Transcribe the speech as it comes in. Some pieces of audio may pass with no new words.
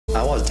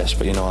I was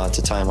desperate, at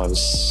the time I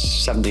was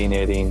 17,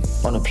 18,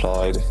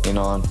 unemployed, and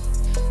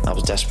I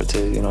was desperate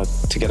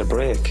to get a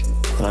break.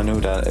 And I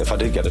knew that if I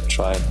did get a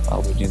try, I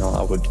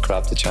would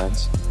grab the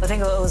chance. I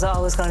think it was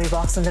always going to be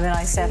boxing. The minute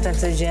I stepped into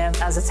the gym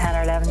as a 10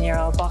 or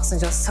 11-year-old, boxing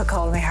just took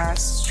hold of my heart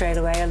straight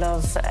away. I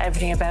love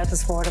everything about the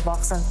sport of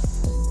boxing.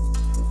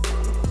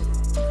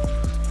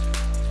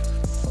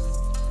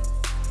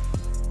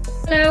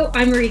 Hello,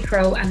 I'm Marie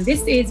Crowe, and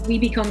this is We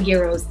Become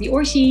Heroes, the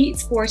RTÉ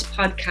sport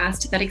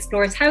podcast that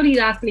explores how these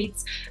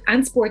athletes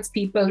and sports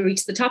people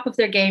reach the top of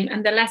their game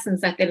and the lessons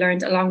that they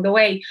learned along the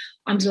way.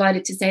 I'm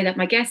delighted to say that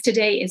my guest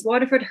today is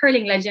Waterford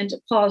hurling legend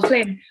Paul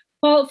Flynn.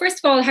 Paul, first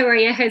of all, how are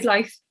you? How's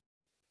life?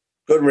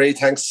 Good, Marie,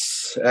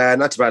 thanks.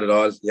 Not too bad at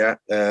all, yeah.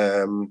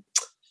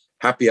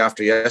 Happy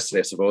after yesterday,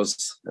 I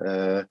suppose.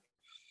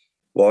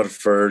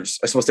 Waterford,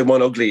 I suppose they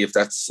won ugly, if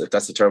that's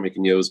the term we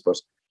can use, but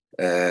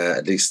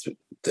at least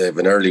they have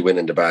an early win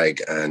in the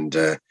bag, and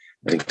I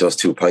think those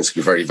 2 points could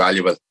be very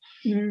valuable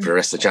for the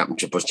rest of the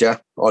championship. But yeah,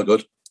 all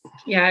good.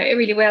 Yeah, it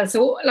really will.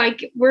 So,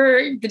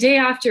 we're the day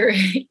after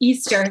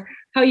Easter.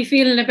 How are you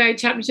feeling about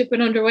championship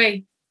and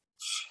underway?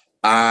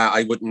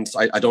 I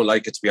don't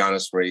like it, to be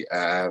honest, Marie.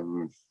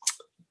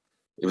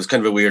 It was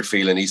kind of a weird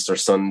feeling. Easter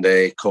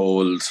Sunday,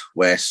 cold,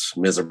 wet,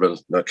 miserable.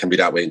 Now, it can be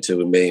that way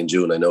too in May and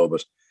June, I know,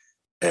 but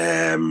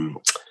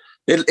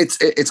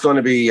it's going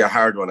to be a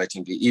hard one, I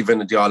think.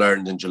 Even the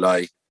All-Ireland in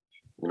July,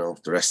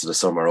 the rest of the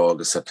summer,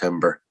 August,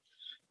 September.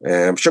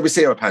 Sure, we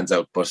see how it pans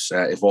out, but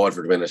if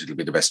Waterford win it, it'll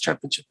be the best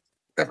championship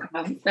ever.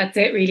 That's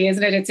it, really,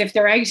 isn't it? It's if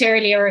they're out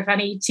early, or if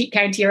any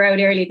county are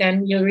out early,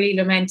 then you'll really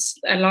lament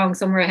a long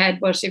summer ahead.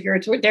 But if you're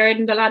there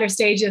in the latter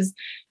stages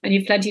and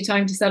you've plenty of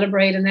time to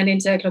celebrate and then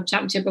into a club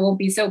championship, it won't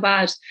be so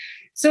bad.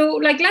 So,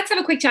 let's have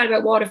a quick chat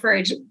about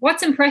Waterford.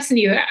 What's impressing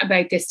you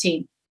about this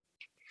team?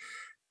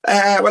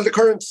 Well, the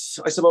current,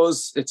 I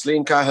suppose, it's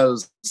Liam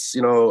Cahill's,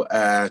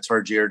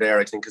 third year there,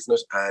 I think, isn't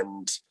it?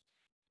 And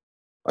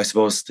I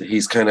suppose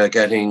he's kind of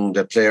getting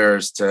the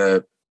players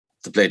to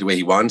play the way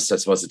he wants. I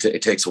suppose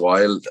it takes a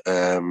while.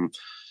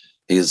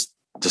 He's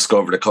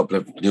discovered a couple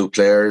of new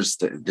players.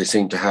 They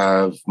seem to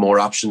have more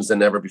options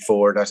than ever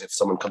before, that if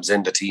someone comes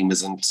in, the team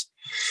isn't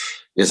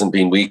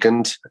being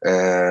weakened.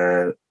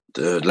 The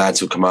lads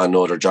who come on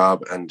know their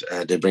job, and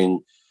they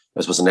bring,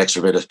 I suppose, an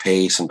extra bit of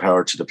pace and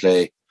power to the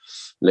play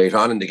later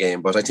on in the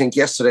game. But I think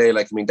yesterday,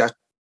 that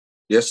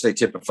yesterday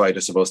typified,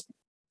 I suppose,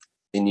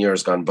 in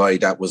years gone by,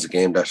 that was a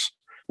game that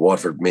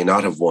Waterford may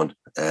not have won.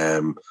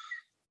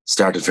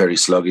 Started very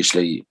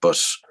sluggishly,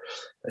 but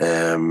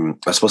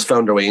I suppose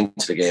found their way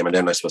into the game. And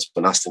then I suppose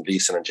when Austin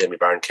Gleeson and Jamie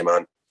Barron came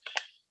on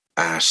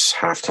at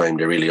half-time,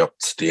 they really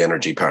upped the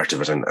energy part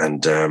of it,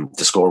 and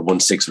they scored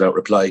 1-6 without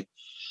reply.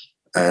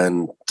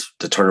 And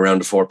to turn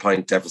around a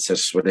 4-point deficit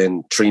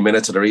within 3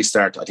 minutes of the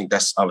restart, I think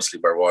that's obviously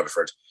where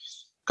Waterford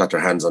got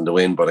their hands on the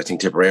win. But I think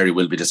Tipperary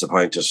will be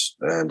disappointed.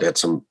 They had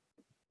some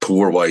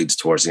poor wides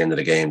towards the end of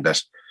the game that,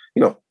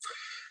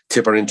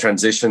 Tipper in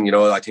transition,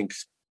 I think,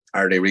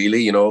 are they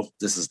really?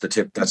 This is the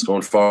tip that's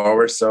going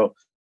forward. So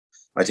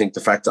I think the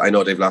fact that I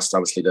know they've lost,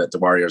 obviously, the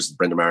Warriors,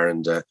 Brendan Maher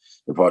and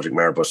Padraig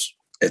Maher, but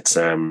it's,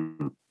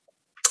 Tipper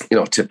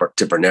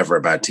never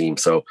a bad team.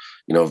 So,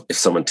 if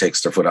someone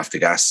takes their foot off the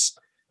gas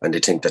and they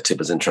think that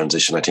Tip is in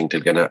transition, I think they'll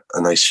get a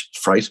nice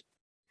fright.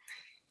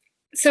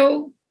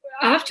 So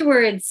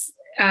afterwards,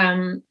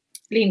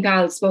 Liam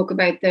Cahill spoke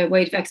about the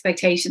weight of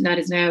expectation that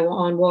is now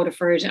on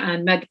Waterford,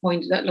 and made the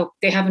point that, look,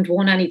 they haven't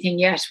won anything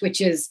yet, which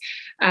is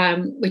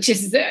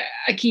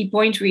a key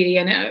point, really.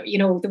 And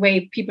the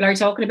way people are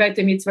talking about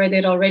them, it's where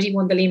they'd already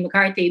won the Liam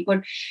McCarthy.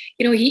 But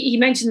he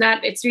mentioned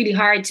that it's really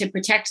hard to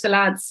protect the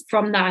lads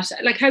from that.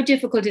 How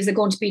difficult is it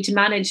going to be to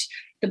manage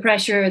the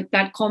pressure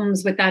that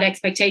comes with that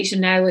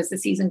expectation now as the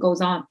season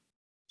goes on?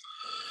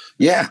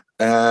 Yeah,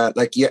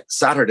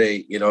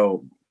 Saturday, I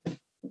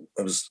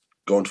was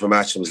going to a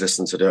match and was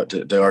listening to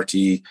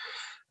the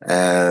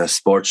RTÉ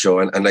sports show,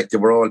 and they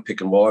were all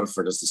picking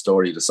Waterford as the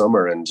story of the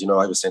summer. And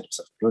I was saying to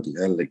myself, bloody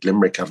hell,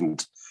 Limerick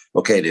haven't,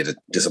 okay, they had a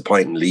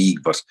disappointing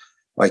league, but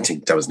I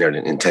think that was nearly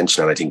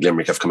intentional. I think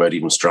Limerick have come out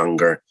even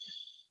stronger,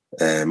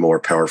 more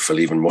powerful,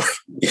 even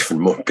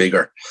more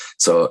bigger.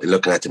 So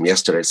looking at them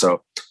yesterday,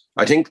 so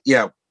I think,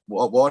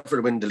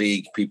 Waterford win the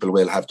league, people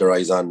will have their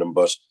eyes on them.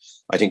 But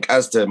I think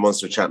as the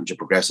Munster Championship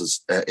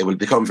progresses, it will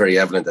become very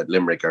evident that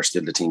Limerick are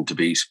still the team to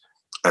beat,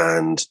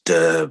 and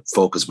the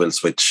focus will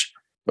switch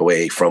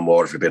away from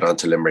Waterford a bit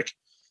onto Limerick.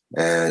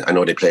 I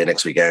know they play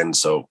next weekend,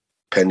 so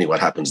pending what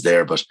happens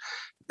there. But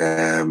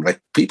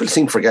people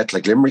seem to forget,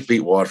 Limerick beat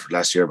Waterford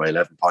last year by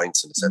 11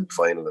 points in the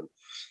semi-final,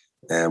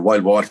 and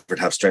while Waterford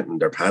have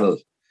strengthened their panel,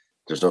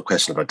 there's no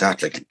question about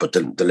that. But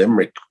the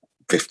Limerick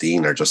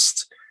 15 are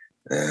just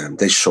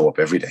they show up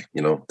every day.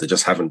 They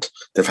just haven't.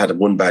 They've had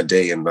one bad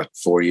day in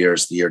 4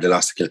 years. The year they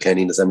lost to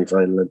Kilkenny in the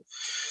semi-final,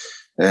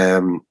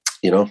 and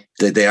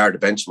they are the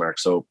benchmark.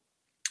 So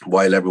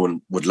while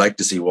everyone would like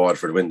to see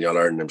Waterford win the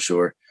All-Ireland, I'm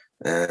sure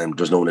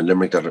there's no one in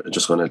Limerick that are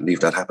just going to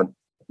leave that happen.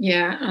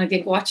 Yeah, and I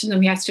think watching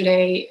them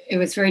yesterday, it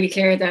was fairly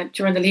clear that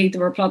during the league they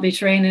were probably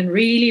training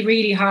really,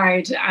 really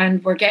hard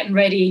and were getting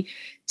ready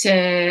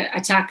to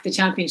attack the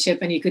championship,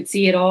 and you could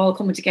see it all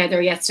coming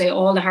together yesterday,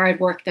 all the hard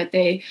work that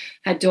they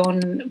had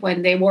done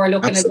when they were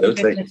looking a little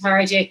bit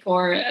lethargic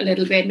or a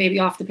little bit maybe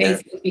off the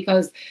pace,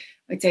 because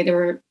I'd say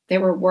they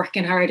were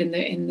working hard in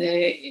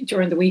the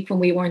during the week when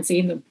we weren't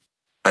seeing them.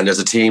 And there's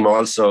a team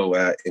also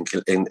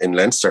in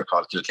Leinster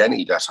called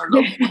Kilkenny that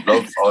would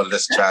love all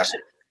this chat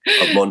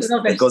of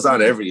Munster. It goes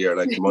on every year,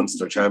 like the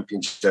Munster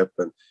Championship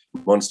and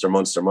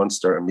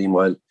Munster. And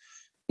meanwhile,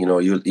 you know,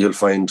 you'll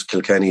find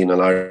Kilkenny in an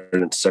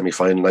Ireland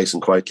semi-final nice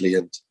and quietly,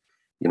 and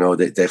you know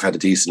they've had a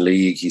decent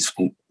league.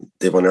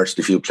 They've unearthed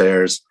a few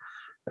players.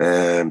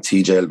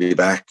 TJ will be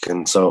back,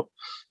 and so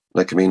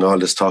like, I mean, all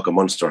this talk of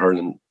Munster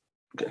hurling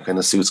kind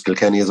of suits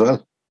Kilkenny as well.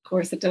 Of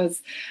course, it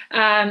does.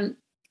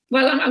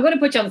 Well, I'm going to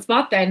put you on the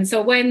spot then.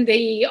 So when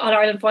the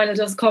All-Ireland final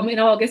does come in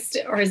August,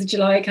 or is it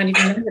July? I can't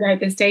even remember now at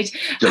this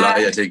stage.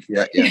 July, I think,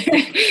 yeah.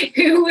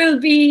 Who will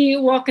be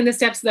walking the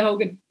steps of the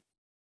Hogan?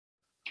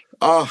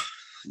 Oh,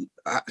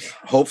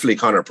 hopefully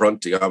Conor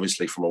Prunty,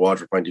 obviously from a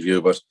Waterford point of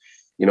view. But,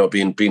 you know,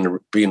 being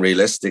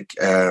realistic,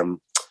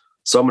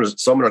 someone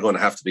are going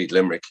to have to beat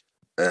Limerick.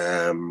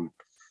 And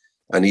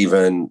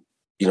even,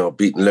 you know,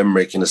 beating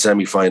Limerick in the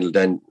semi-final,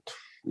 then,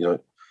 you know,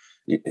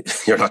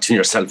 you're not doing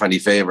yourself any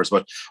favours,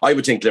 but I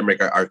would think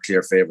Limerick are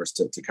clear favourites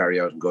to carry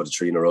out and go to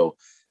 3 in a row.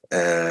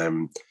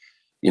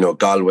 You know,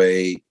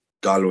 Galway,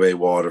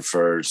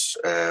 Waterford.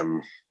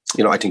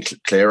 You know, I think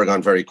Clare are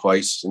gone very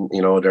quiet. And,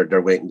 you know,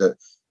 they're waiting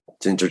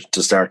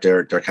to start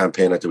their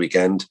campaign at the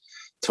weekend.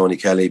 Tony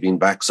Kelly being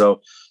back.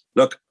 So,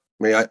 look,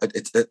 I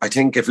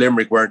think if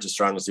Limerick weren't as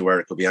strong as they were,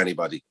 it could be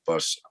anybody.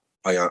 But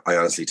I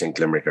honestly think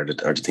Limerick are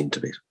the team to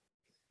beat.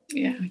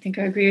 Yeah, I think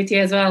I agree with you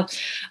as well.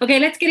 Okay,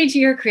 let's get into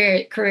your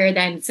career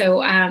then. So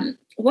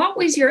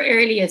what is your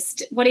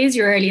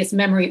earliest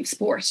memory of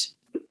sport?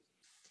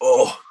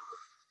 Oh,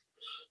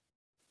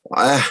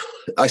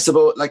 I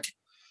suppose, like,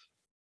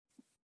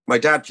 my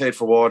dad played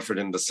for Waterford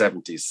in the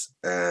 70s,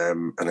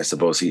 and I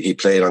suppose he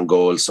played on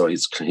goal, so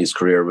his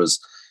career was,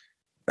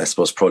 I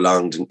suppose,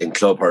 prolonged in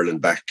club hurling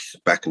back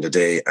in the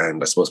day.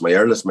 And I suppose my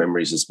earliest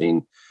memories has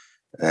been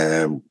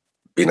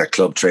being at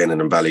club training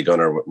in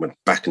Ballygunner when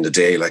back in the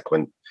day, like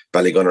when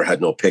Ballygunner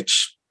had no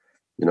pitch.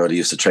 You know, they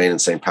used to train in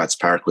St. Pat's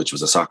Park, which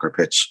was a soccer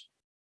pitch,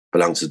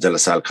 belonged to De La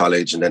Salle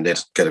College, and then they'd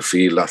get a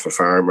field off a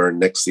farmer, and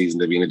next season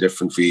they'd be in a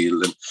different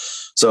field. And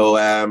so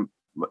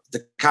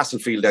the Castle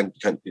Field then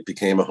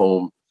became a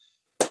home.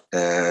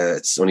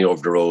 It's only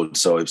over the road,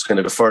 so it was kind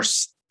of the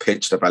first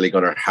pitch that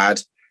Ballygunner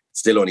had.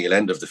 Still only an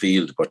end of the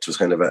field, but it was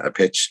kind of a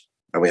pitch,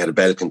 and we had a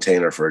bell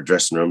container for our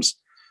dressing rooms.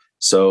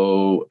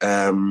 So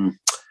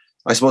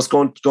I suppose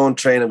going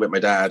training with my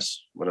dad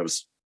when I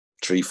was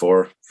 3,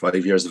 4,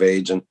 5 years of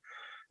age, and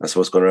I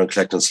suppose going around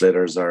collecting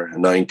sliders or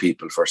 9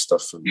 people for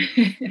stuff.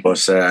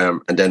 But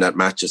and then at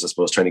matches, I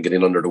suppose trying to get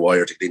in under the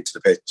wire to get into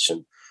the pitch.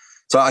 And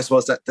so I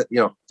suppose that you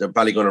know, the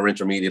Ballygunner were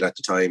intermediate at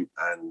the time,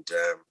 and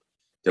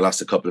they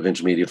lost a couple of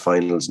intermediate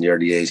finals in the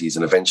early 80s,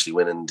 and eventually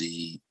winning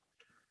the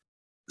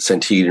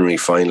centenary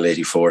final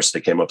 84. So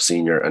they came up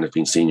senior and have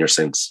been senior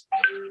since,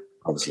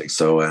 obviously.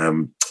 So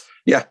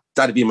yeah,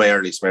 that'd be my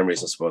earliest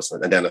memories, I suppose.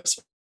 And then I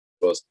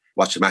suppose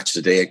watch a match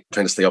of the day,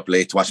 trying to stay up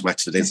late to watch a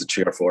match of the day as a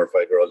 3 or 4 or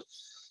 5 year old.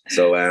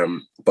 So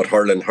but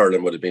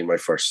hurling would have been my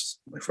first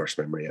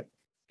memory. Yeah.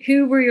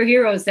 Who were your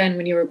heroes then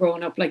when you were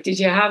growing up? Like, did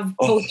you have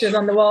posters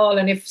on the wall,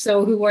 and if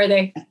so, who were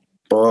they?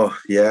 Oh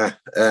yeah,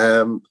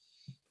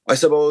 I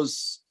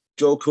suppose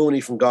Joe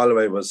Cooney from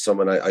Galway was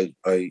someone I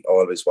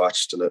always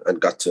watched and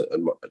got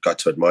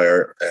to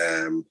admire.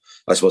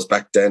 I suppose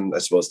back then, I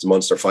suppose the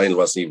Munster final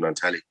wasn't even on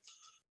telly.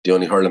 The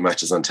only hurling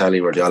matches on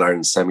telly were the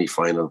All-Ireland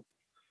semi-final,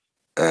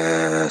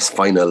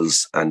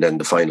 finals, and then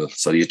the final.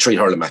 So you had 3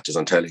 hurling matches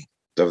on telly.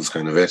 That was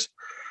kind of it.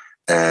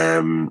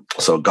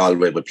 So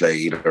Galway would play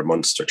either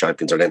Munster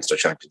champions or Leinster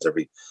champions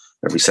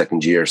every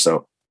second year.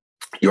 So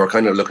you were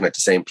kind of looking at the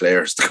same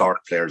players, the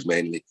Cork players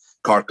mainly,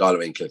 Cork,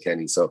 Galway and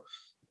Kilkenny. So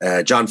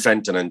John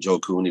Fenton and Joe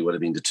Cooney would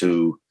have been the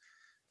 2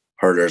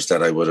 hurlers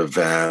that I would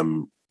have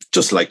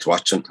just liked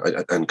watching.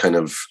 And kind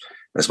of,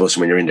 I suppose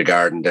when you're in the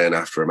garden then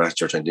after a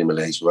match, you're trying to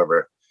emulate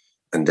whoever,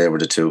 and they were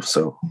the 2.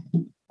 So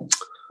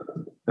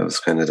that's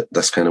kind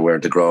of where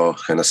the draw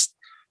kind of,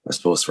 I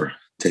suppose, for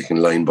taking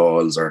line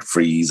balls or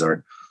frees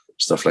or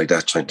stuff like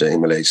that, trying to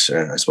emulate,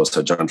 I suppose,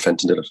 how John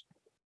Fenton did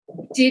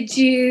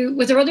it.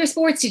 Was there other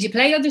sports? Did you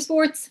play other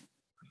sports?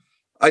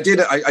 I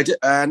did. I did.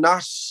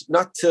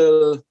 Not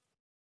till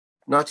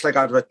like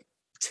I was about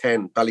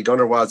 10.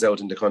 Ballygunner was out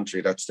in the country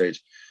at that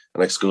stage,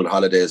 and like school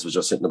holidays was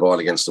just hitting the ball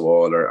against the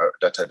wall or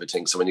that type of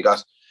thing. So when you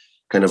got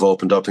kind of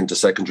opened up into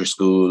secondary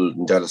school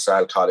in De La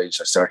Salle College,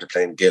 I started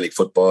playing Gaelic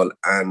football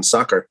and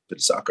soccer, bit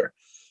of soccer.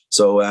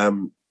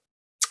 So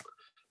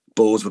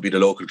Bowes would be the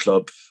local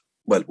club,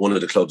 well, one of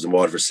the clubs in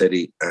Waterford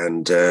City,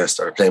 and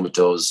started playing with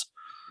those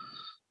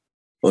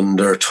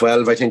under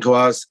 12, I think it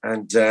was,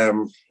 and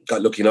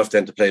got lucky enough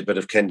then to play a bit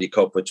of Kennedy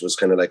Cup, which was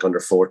kind of like under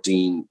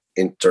 14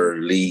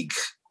 inter-league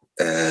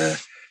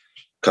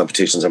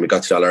competitions, and we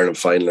got to the All-Ireland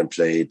final and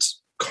played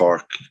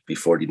Cork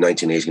before the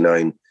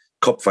 1989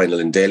 Cup final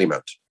in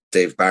Dalymount.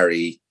 Dave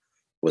Barry,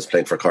 was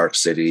playing for Cork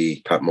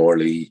City, Pat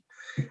Morley,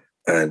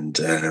 and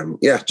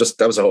just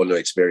that was a whole new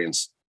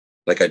experience.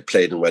 Like I'd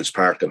played in Welsh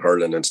Park and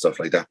hurling and stuff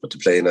like that, but to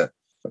play in a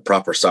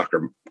proper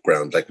soccer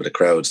ground, like with a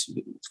crowd,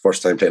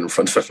 first time playing in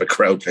front of a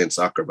crowd playing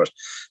soccer, but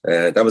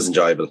that was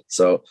enjoyable.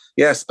 So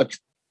yes, I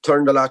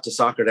turned a lot to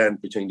soccer then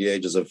between the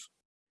ages of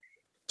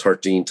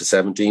 13 to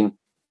 17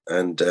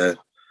 and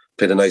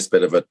played a nice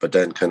bit of it, but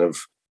then kind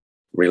of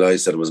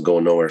realised that it was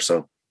going nowhere,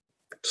 so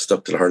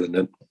stuck to the hurling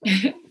then.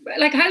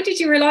 Like, how did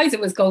you realise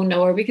it was going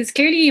nowhere? Because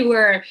clearly you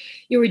were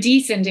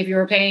decent if you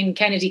were playing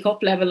Kennedy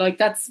Cup level. Like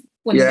that's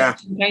when you got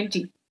to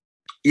county.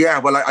 Yeah,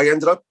 well, I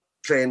ended up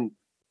playing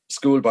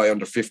schoolboy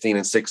under 15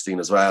 and 16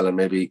 as well, and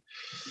maybe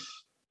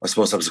I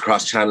suppose I was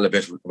across channel a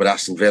bit with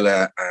Aston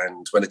Villa,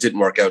 and when it didn't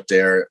work out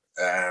there,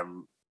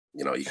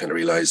 you kind of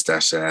realised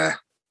that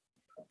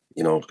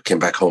came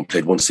back home,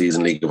 played one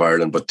season League of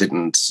Ireland, but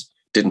didn't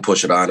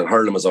push it on, and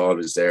hurling was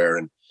always there,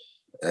 and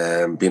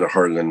being a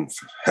hurling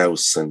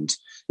house, and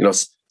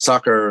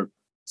soccer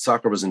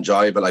was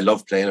enjoyable. I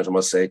loved playing it, I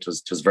must say. It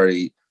was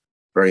very,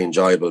 very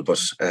enjoyable,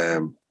 but I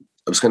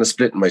was kind of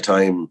splitting my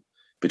time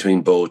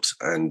between both,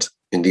 and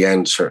in the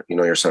end, sure,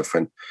 yourself,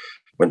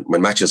 when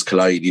matches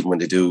collide, even when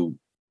they do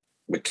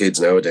with kids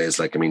nowadays,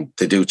 like, I mean,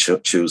 they do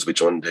choose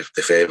which one they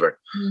favour.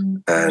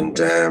 And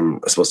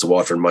I suppose the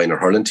Waterford minor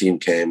hurling team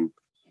came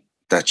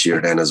that year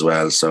then as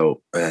well,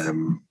 so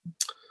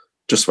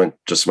just went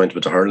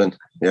with the hurling.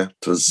 Yeah,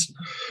 it was.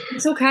 You're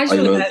so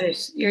casual about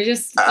it. You're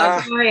just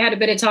I had a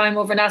bit of time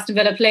over in Aston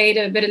Villa, played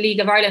a bit of League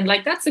of Ireland.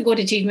 Like, that's a good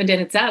achievement in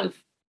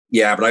itself.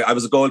 Yeah, but I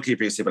was a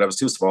goalkeeper, you see, but I was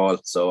too small.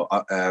 So,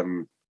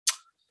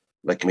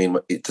 like, I mean,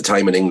 at the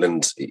time in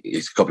England,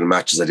 a couple of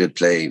matches I did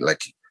play,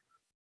 like,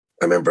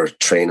 I remember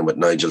training with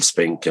Nigel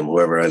Spink and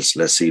whoever else,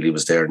 Les Seeley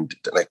was there, and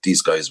like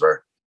these guys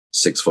were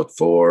 6'4",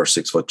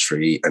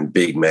 6'3", and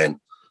big men.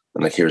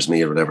 And like, here's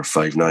me or whatever,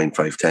 5'9",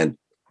 5'10",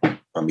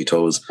 on my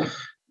toes.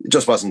 It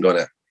just wasn't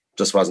gonna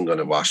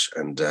wash.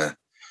 And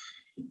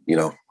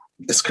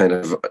it's kind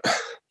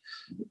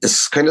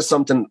of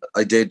something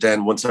I did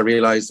then. Once I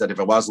realized that if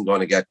I wasn't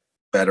going to get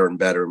better and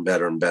better and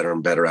better and better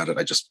and better at it,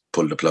 I just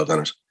pulled the plug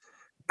on it.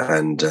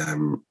 And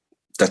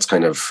that's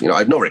kind of,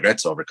 I've no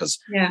regrets over it, because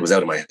it was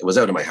out of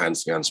my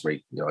hands, to be honest with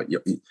me.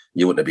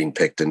 You wouldn't have been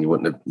picked, and you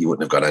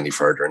wouldn't have got any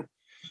further, and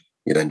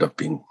you'd end up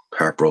being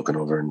heartbroken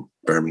over in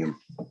Birmingham.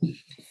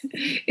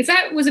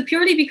 Was it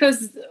purely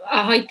because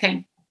a height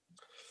thing?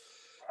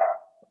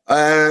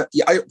 At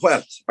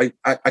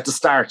the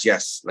start,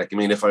 yes. Like, I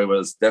mean, if I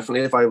was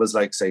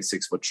like, say,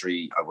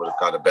 6'3", I would have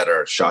got a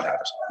better shot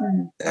at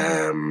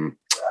it.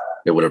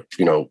 It would have,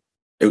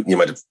 you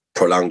might have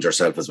prolonged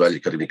yourself as well. You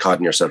could have been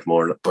caught yourself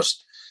more. But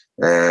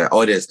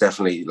it is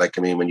definitely, like,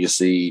 I mean, when you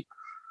see,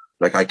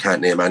 like, I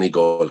can't name any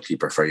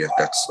goalkeeper for you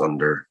that's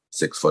under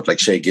 6 foot. Like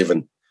Shay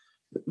Given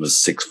was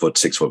 6 foot,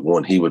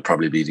 6'1". He would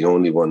probably be the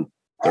only one.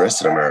 The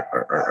rest of them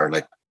are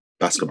like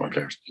basketball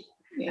players.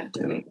 Yeah,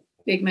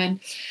 big men.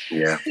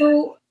 Yeah.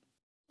 So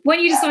when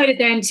you decided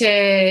then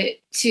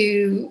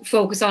to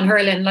focus on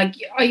hurling, like,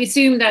 I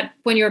assume that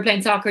when you were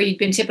playing soccer, you'd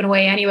been tipping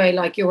away anyway.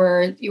 Like, you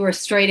were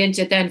straight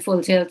into it then,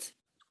 full tilt.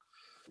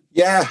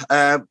 Yeah,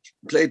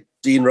 played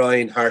Dean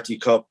Ryan Harty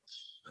Cup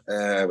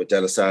with De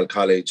La Salle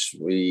College.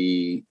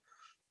 We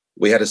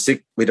had a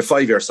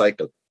 5-year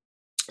cycle,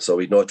 so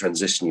we'd no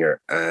transition year,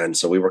 and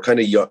so we were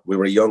kind of young. We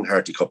were a young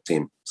Harty Cup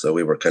team, so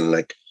we were kind of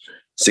like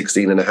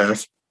 16 and a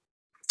half,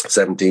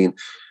 17.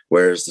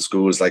 Whereas the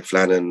schools like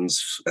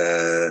Flannan's,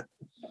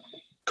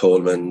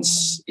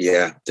 Coleman's,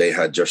 they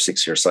had your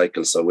 6-year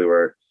cycle. So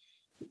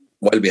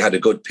we had a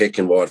good pick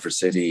in Waterford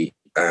City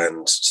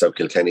and South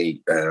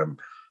Kilkenny, we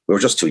were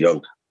just too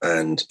young.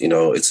 And,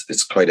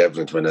 it's quite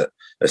evident when a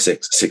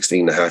 16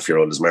 and a half year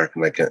old is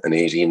marking like an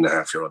 18 and a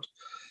half year old.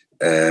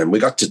 We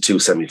got to 2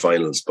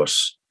 semi-finals, but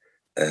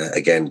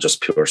again,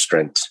 just pure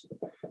strength.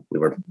 We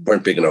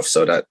weren't big enough.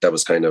 So that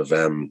was kind of,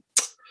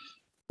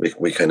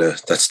 we kind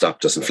of, that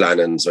stopped us. And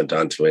Flannan's went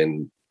on to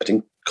win. I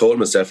think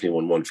Coleman's definitely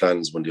won one,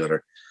 Flannan's won the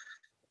other.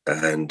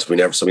 And we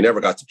never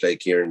got to play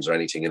Kieran's or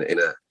anything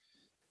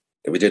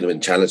we did win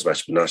a challenge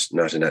match, but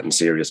not in anything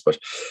serious. But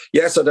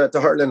yeah, so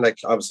the hurling, like,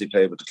 obviously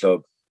played with the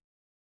club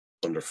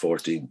under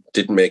 14,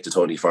 didn't make the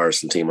Tony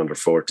Forrestal team under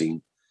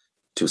 14,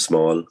 too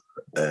small.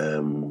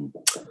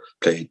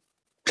 Played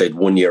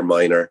 1 year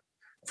minor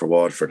for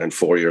Waterford and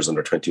 4 years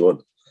under 21.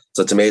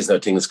 So it's amazing how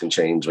things can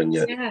change when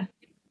you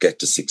get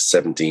to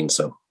 17.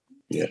 So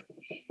yeah,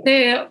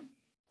 the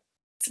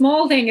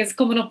small thing is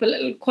coming up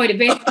quite a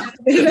bit.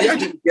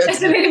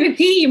 That's a bit of a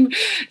theme.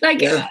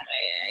 Like,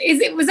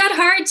 was that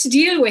hard to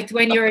deal with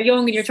when you're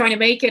young and you're trying to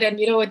make it, and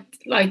we're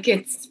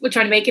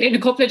trying to make it in a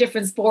couple of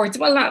different sports?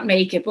 Well, not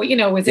make it, but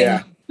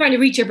trying to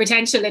reach your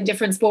potential in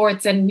different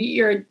sports, and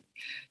you're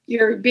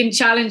being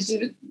challenged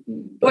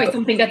by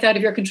something that's out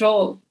of your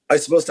control. I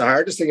suppose the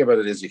hardest thing about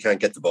it is you can't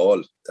get the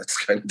ball. That's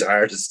kind of the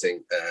hardest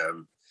thing.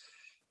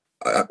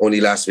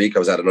 Only last week I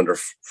was at an under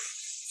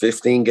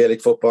 15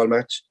 Gaelic football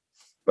match,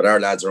 but our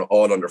lads are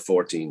all under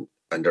 14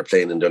 and they're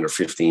playing in the under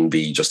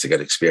 15B just to get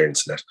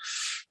experience in that.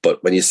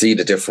 But when you see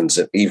the difference,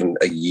 even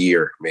a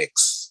year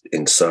makes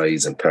in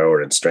size and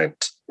power and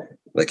strength.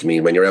 Like, I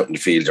mean, when you're out in the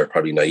field, you're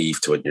probably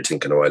naive to it and you're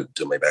thinking, oh, I'll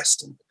do my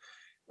best.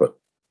 But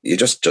you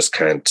just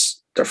can't.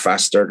 They're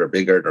faster, they're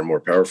bigger, they're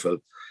more powerful.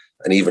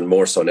 And even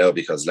more so now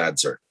because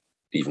lads are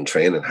even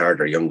training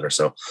harder, younger.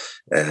 So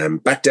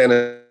back then,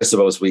 I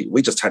suppose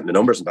we just hadn't the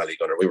numbers in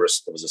Ballygunner. It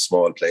was a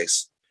small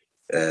place.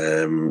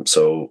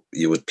 So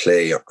you would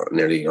play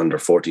nearly under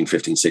 14,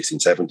 15, 16,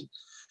 17.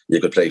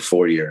 You could play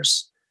 4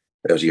 years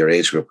out of your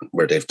age group,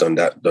 where they've done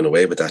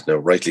away with that now,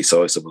 rightly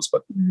so, I suppose.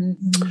 But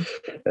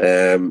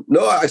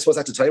no, I suppose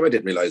at the time I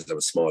didn't realise I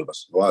was small, but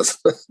I was.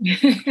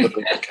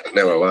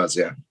 Now I was,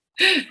 yeah.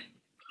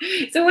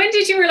 So when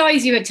did you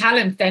realise you had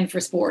talent then for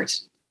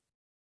sport?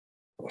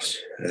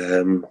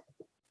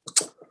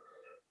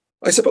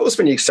 I suppose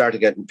when you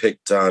started getting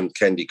picked on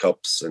Kendy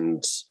Cups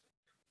and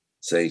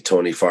say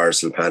Tony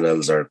Forrestal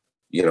panels, or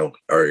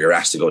you're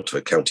asked to go to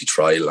a county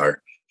trial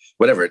or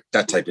whatever,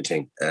 that type of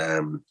thing.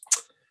 But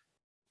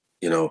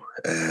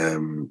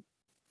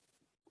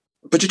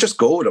you just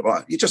go with it.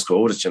 You just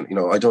go with it.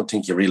 I don't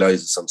think you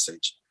realise at some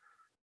stage,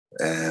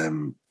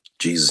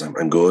 Jesus,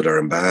 I'm good or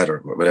I'm bad or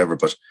whatever.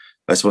 But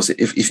I suppose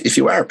if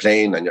you are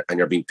playing and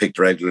you're being picked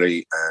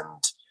regularly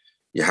and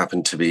you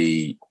happen to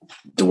be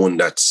the one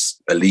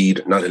that's a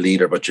lead, not a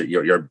leader, but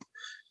you're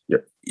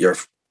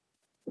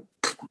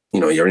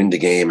in the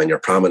game and you're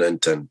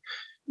prominent, and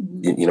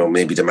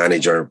maybe the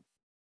manager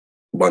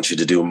wants you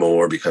to do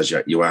more because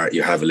you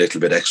have a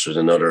little bit extra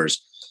than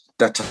others,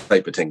 that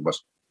type of thing. But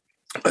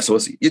I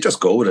suppose you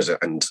just go with it,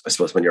 and I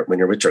suppose when you're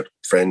with your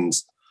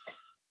friends,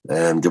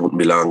 they wouldn't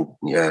be long,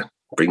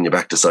 bringing you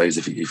back to size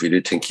if you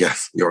did think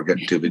you're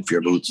getting too big for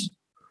your boots.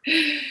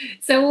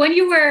 So when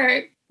you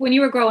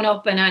were growing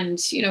up and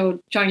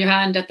trying your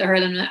hand at the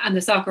hurling and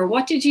the soccer,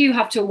 what did you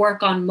have to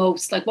work on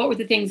most? Like, what were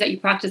the things that you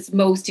practiced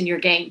most in your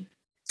game?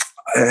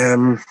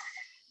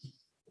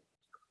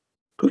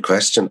 Good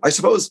question. I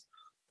suppose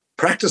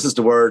practice is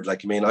the word.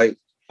 Like, I mean, I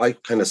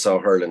kind of saw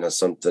hurling as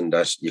something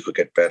that you could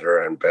get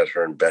better and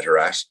better and better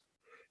at,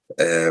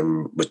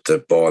 with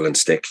the ball and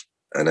stick.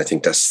 And I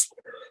think that's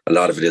a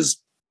lot of it is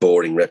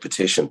boring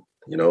repetition.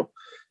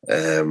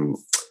 I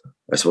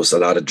suppose a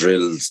lot of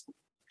drills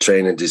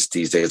training these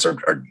days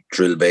are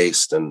drill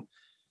based, and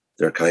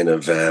they're kind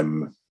of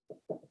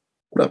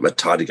not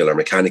methodical or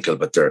mechanical,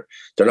 but they're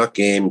not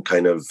game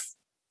kind of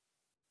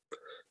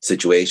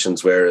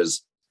situations.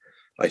 Whereas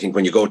I think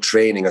when you go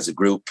training as a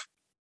group,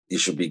 you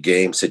should be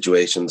game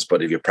situations.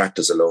 But if you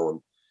practice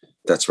alone,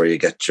 that's where you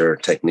get your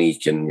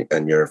technique and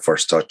your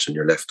first touch and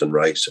your left and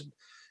right and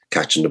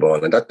catching the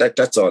ball. And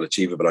that's all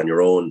achievable on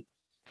your own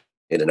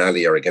in an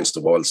alley or against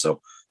the wall.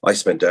 So I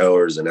spent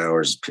hours and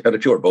hours at a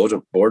pure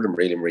boredom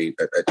really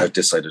at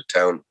this side of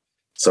town.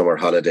 Summer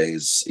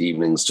holidays,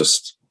 evenings,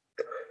 just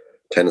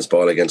tennis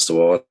ball against the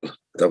wall.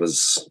 That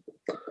was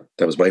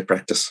my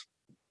practice.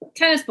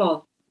 Tennis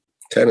ball?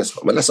 Tennis.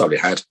 Well, that's all we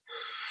had.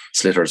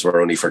 Slitters were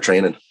only for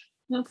training.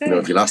 Okay.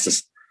 If you lost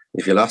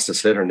a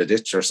slitter in the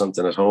ditch or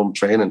something at home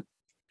training,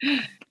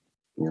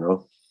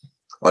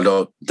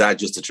 Although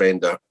Dad used to train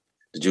the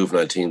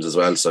juvenile teams as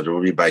well, so there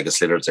would be a bag of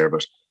slitters there,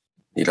 but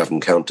he'd have them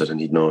counted and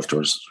he'd know if there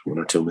was one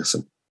or two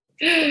missing.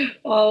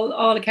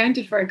 All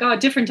accounted for. God,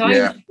 different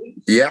times.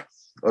 Yeah,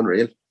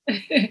 unreal.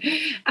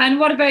 And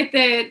what about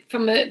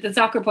from the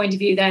soccer point of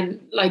view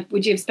then? Like,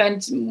 was there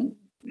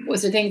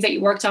things that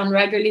you worked on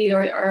regularly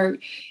or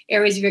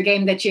areas of your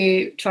game that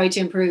you tried to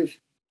improve?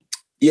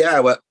 Yeah,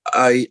 well,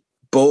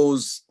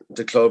 Bowes,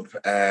 the club,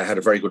 had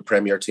a very good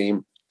Premier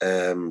team.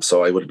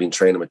 So I would have been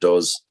training with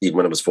those even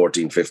when I was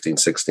 14, 15,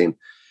 16.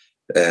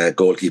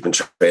 Goalkeeping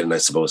training, I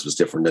suppose, was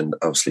different than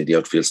obviously the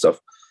outfield stuff.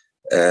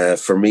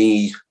 For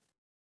me,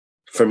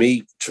 I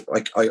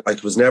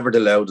was never the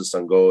loudest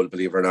on goal,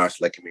 believe it or not.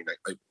 Like, I mean,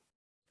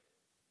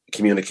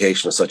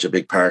 communication is such a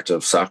big part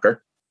of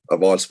soccer,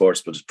 of all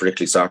sports, but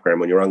particularly soccer. And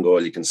when you're on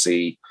goal, you can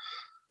see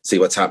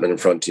what's happening in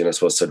front of you, and I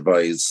suppose to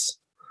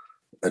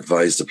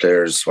advise the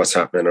players what's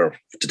happening or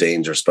the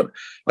dangers. But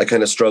I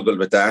kind of struggled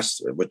with that,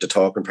 with the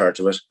talking part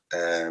of it.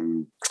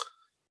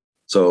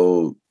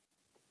 So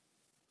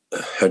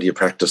how do you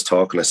practice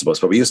talking, I suppose?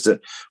 But we used to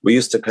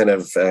kind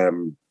of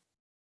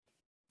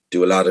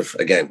do a lot of,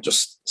 again,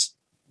 just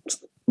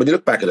when you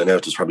look back at it now,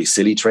 it was probably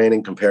silly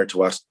training compared to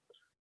what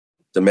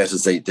the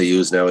methods they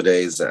use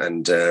nowadays.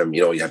 And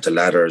you have the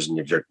ladders and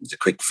you have the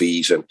quick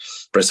feet, and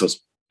but I suppose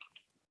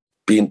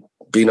being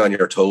on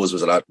your toes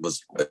was a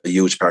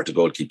huge part of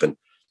goalkeeping,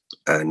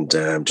 and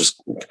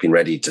just being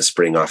ready to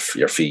spring off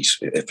your feet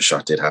if a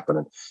shot did happen.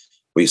 And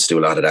we used to do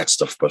a lot of that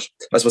stuff. But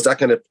I suppose that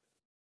kind of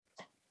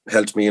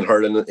helped me in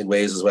hurling in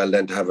ways as well,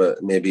 then, to have a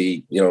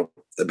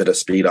bit of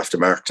speed off the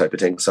mark type of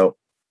thing. So,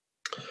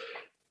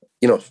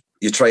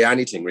 you try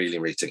anything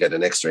really to get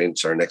an extra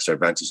inch or an extra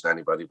advantage than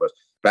anybody. But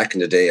back in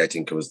the day, I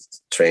think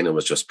training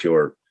was just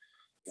pure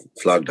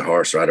flog the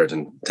horse rather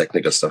than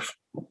technical stuff.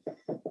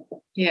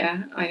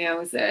 Yeah, I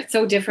know. It's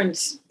so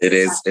different. It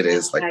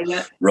is like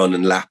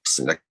running laps.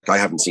 Like, I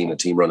haven't seen a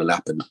team run a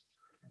lap in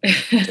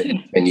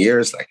 10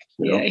 years. Like,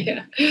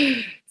 Yeah.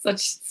 Such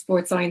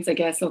sports science, I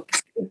guess. Look,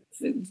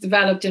 it's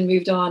developed and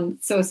moved on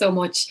so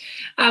much.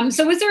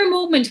 So was there a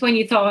moment when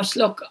you thought,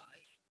 look,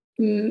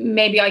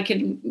 maybe I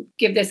can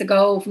give this a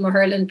go from a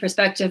hurling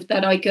perspective,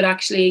 that I could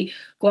actually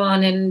go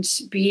on and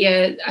be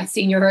a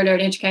senior hurler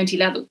at inter-county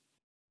level?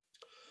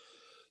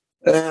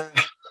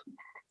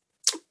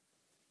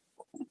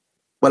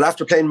 Well,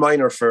 after playing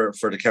minor for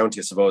the county,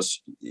 I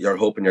suppose you're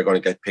hoping you're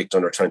going to get picked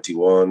under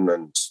 21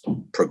 and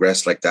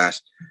progress like that.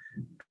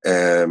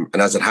 And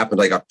as it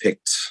happened, I got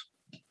picked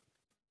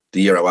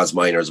the year I was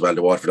minor as well.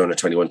 The Waterford under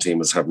 21 team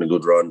was having a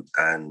good run,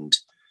 and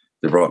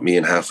they brought me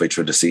in halfway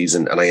through the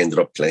season, and I ended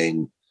up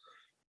playing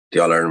the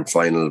All-Ireland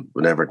final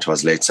whenever it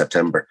was, late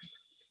September.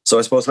 So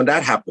I suppose when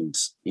that happened,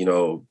 you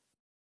know,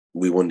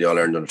 we won the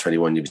All-Ireland under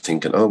 21, you'd be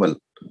thinking, oh, well,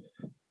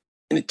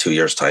 in 2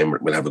 years' time,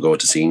 we'll have a go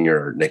to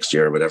senior or next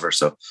year or whatever.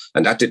 So,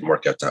 and that didn't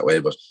work out that way.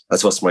 But I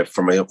suppose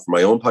from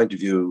my own point of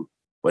view,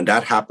 when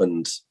that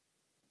happened,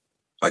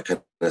 I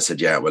kind of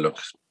said, yeah, well, look,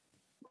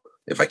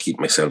 if I keep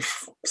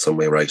myself some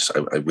way right,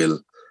 I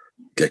will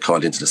get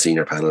called into the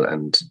senior panel.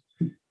 And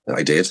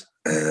I did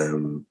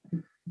in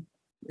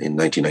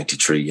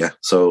 1993, yeah.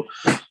 So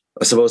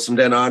I suppose from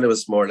then on, it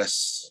was more or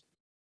less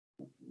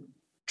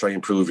try and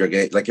improve your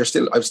game. Like I'm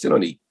still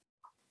only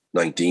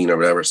 19 or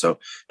whatever, so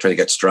try to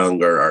get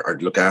stronger or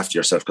look after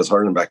yourself, because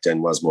hurling back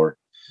then was a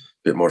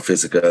bit more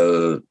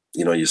physical.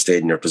 You know, you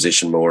stayed in your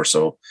position more,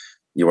 so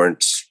you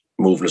weren't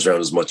moving us around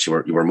as much.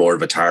 You were more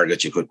of a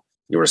target. You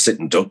were a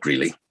sitting duck,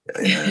 really.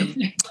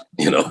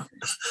 You know,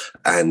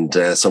 and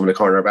some of the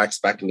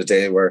cornerbacks back in the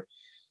day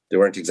they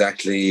weren't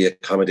exactly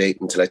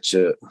accommodating to let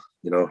you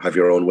know, have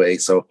your own way.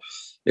 So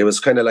it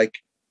was kind of like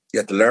you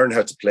had to learn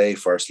how to play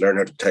first, learn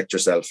how to protect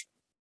yourself,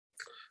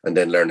 and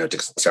then learn how to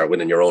start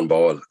winning your own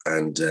ball.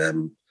 And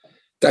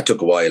that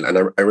took a while. And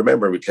I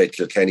remember we played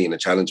Kilkenny in a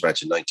challenge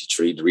match in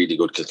 93, the really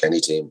good Kilkenny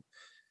team.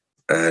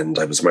 And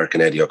I was marking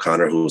Eddie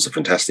O'Connor, who was a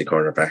fantastic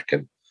cornerback,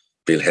 and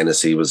Bill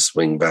Hennessy was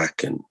wing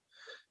back, and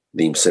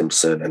Liam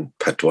Simpson and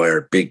Pat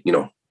Dwyer, big, you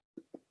know,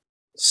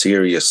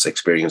 serious,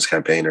 experienced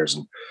campaigners.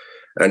 And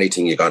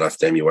anything you got off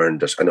them, you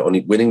earned it. And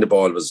only winning the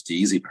ball was the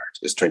easy part.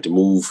 Is trying to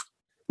move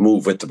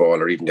with the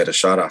ball or even get a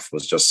shot off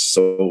was just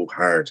so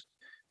hard.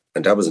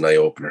 And that was an eye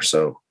opener.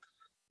 So,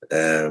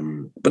 but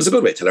it's a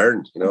good way to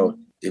learn. You know,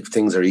 if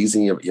things are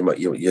easy, you might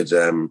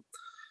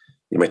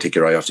take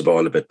your eye off the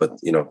ball a bit. But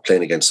you know,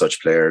 playing against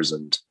such players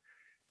and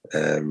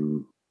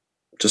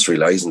just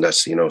realizing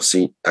that, you know,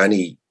 see,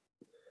 any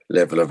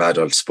level of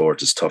adult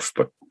sport is tough,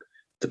 but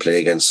to play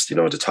against, you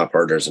know, the top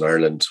hurlers in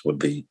Ireland would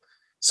be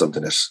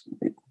something that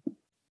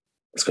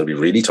it's going to be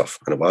really tough,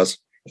 and it was.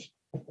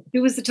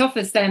 Who was the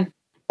toughest then?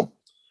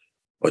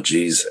 Oh,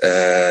 geez.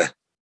 There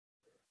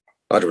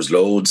was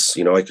loads.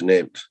 You know, I could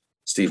name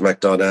Steve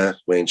McDonough,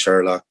 Wayne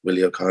Sherlock,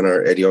 Willie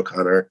O'Connor, Eddie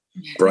O'Connor,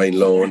 Brian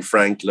Lone,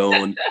 Frank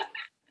Lone,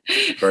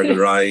 Fergal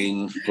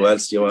Ryan. Who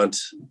else do you want?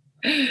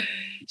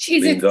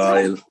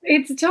 Jeez,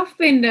 it's tough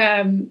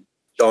when...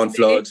 Sean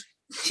Flood.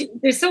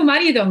 There's so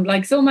many of them,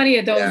 like so many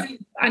of those. Yeah.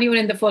 Anyone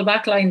in the full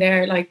back line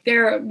there, like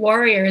they're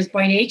warriors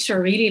by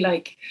nature, really.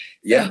 Like,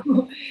 yeah,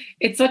 so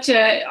it's such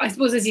a, I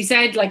suppose, as you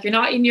said, like you're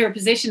not in your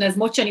position as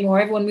much anymore.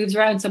 Everyone moves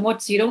around so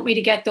much, so you don't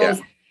really get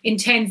those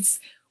intense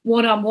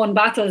one-on-one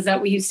battles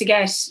that we used to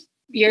get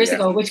years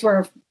ago, which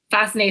were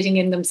fascinating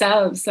in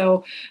themselves.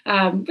 So,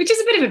 which is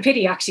a bit of a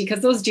pity actually,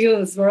 because those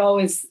duels were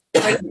always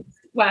brilliant.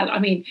 Well, I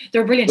mean,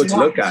 they're brilliant. Good to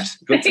look at.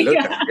 Good to look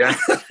at. Yeah.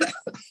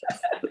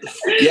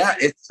 Yeah,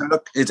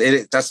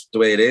 that's the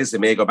way it is.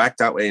 It may go back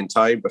that way in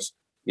time, but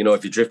you know,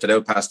 if you drifted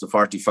out past the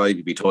 45,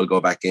 you'd be told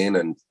go back in,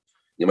 and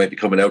you might be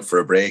coming out for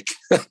a break.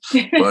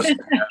 But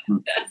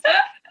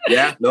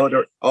yeah, no,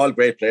 they're all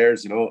great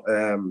players. You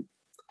know,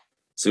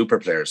 super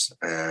players.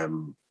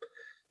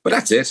 But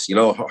that's it. You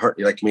know,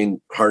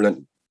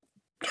 hurling.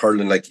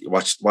 Like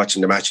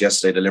watching the match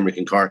yesterday, the Limerick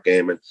and Cork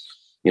game, and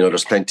you know,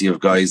 there's plenty of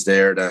guys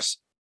there that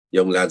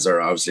young lads are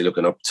obviously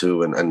looking up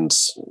to and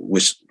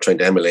trying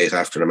to emulate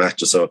after the match.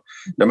 So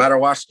no matter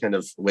what kind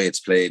of way it's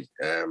played,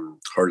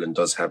 hurling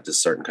does have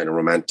this certain kind of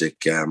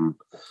romantic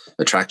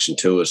attraction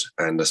to it.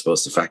 And I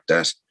suppose the fact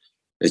that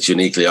it's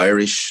uniquely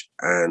Irish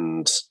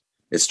and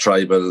it's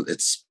tribal,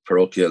 it's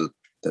parochial,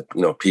 that,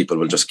 you know, people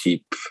will just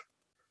keep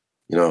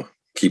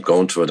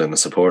going to it and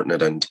supporting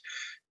it. And,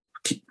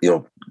 you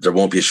know, there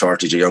won't be a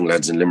shortage of young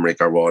lads in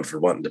Limerick or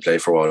Waterford wanting to play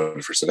for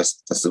Waterford. So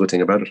that's the good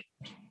thing about it.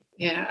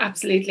 Yeah,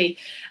 absolutely.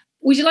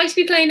 Would you like to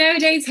be playing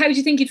nowadays? How do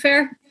you think you'd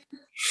fare?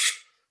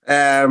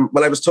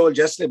 Well, I was told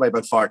yesterday by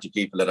about 40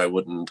 people that I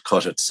wouldn't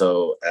cut it.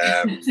 So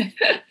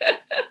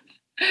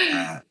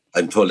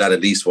I'm told that at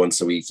least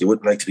once a week. You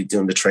wouldn't like to be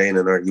doing the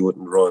training, or you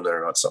wouldn't run,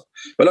 or what. So,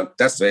 but look,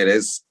 that's the way it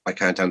is. I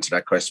can't answer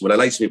that question. Would I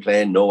like to be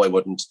playing? No, I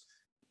wouldn't.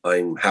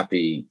 I'm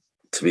happy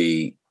to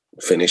be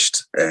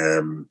finished.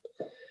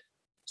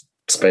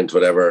 Spent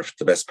whatever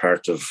the best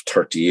part of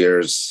 30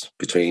 years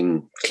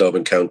between club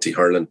and county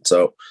hurling.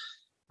 So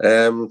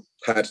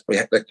we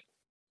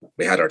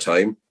had our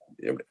time,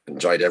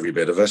 enjoyed every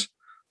bit of it.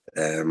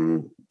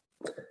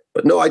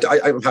 But no,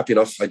 I'm happy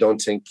enough. I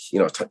don't think, you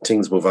know,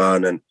 things move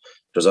on and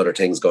there's other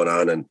things going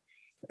on,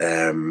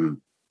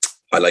 and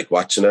I like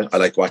watching it. I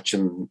like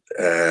watching.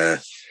 I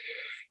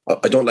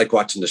don't like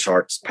watching the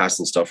short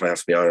passing stuff. I have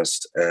to be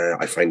honest.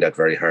 I find that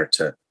very hard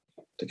to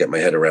get my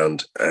head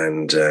around.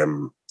 And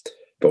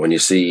but when you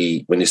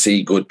see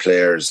good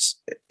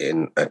players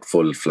at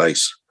full flight,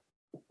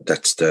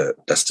 that's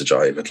the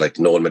joy of it. Like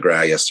Noel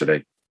McGrath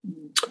yesterday,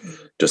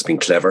 just being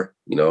clever,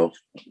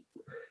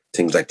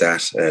 things like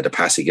that. The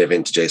pass he gave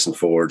in to Jason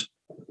Ford.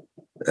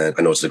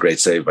 I know it's a great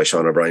save by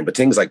Sean O'Brien, but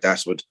things like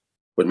that would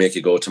make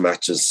you go to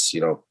matches.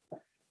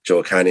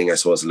 Joe Canning, I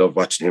suppose, I love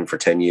watching him for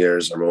 10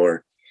 years or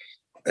more.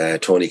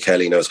 Tony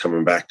Kelly now is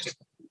coming back,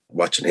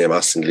 watching him,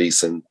 Austin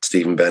Gleeson,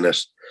 Stephen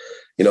Bennett,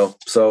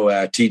 so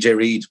TJ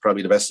Reid,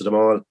 probably the best of them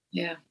all.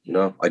 Yeah.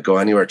 I'd go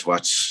anywhere to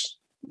watch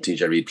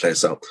TJ Reid play.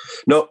 So,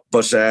 no,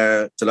 but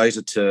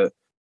delighted to,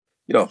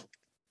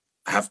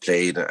 have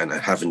played and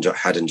have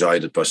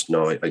enjoyed it, but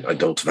no, I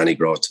don't have any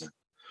growth.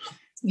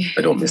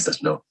 I don't miss it,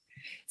 no.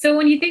 So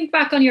when you think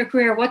back on your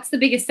career, what's the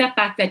biggest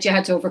setback that you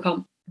had to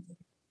overcome?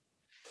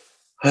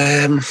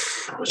 The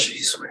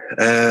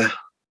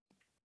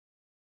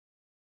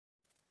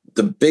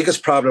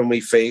biggest problem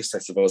we faced, I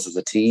suppose, as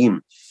a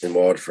team in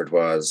Waterford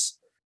was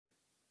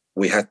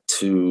we had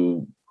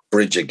to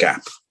bridge a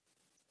gap.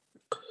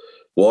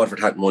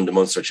 Waterford hadn't won the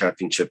Munster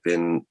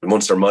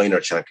Minor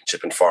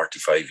Championship in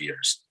 45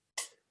 years.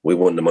 We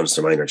won the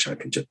Munster Minor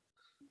Championship.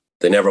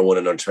 They never won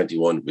an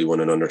under-21. We won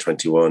an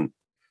under-21.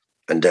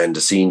 And then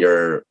the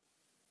senior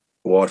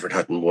Waterford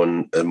hadn't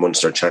won a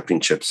Munster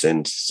Championship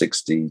since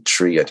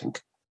 63, I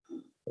think.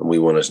 And we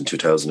won it in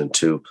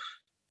 2002.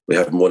 We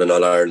haven't won an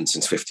All-Ireland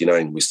since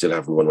 59. We still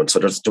haven't won one. So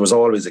there was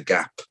always a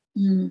gap.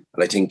 And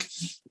I think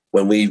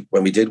when we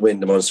did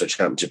win the Munster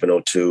Championship in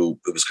 2002,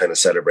 it was kind of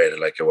celebrated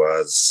like it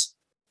was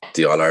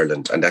the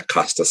All-Ireland. And that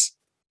cost us.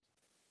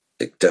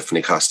 It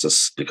definitely cost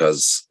us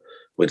because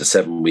we had a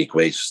 7-week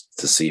wait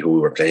to see who we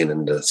were playing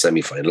in the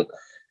semi-final.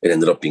 It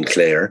ended up being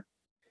Clare,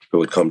 who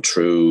would come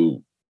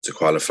through to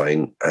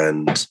qualifying,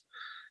 and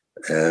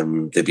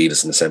they beat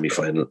us in the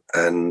semi-final.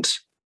 And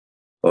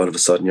all of a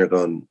sudden you're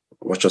going,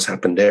 what just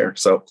happened there?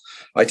 So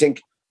I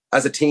think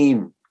as a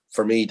team,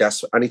 for me,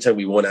 that's anytime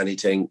we won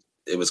anything,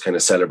 it was kind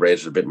of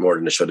celebrated a bit more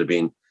than it should have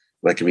been.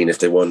 Like, I mean, if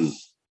they won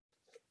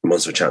the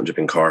Munster Championship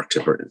in Cork,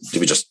 they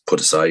would just put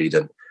aside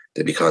and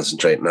they'd be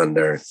concentrating on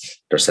their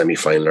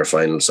semi-final or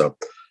final. So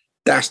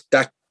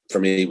that for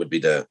me would be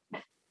the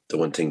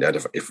one thing that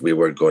if we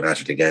were going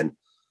at it again,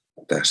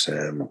 that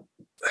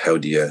how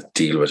do you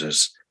deal with it?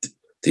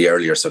 The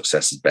earlier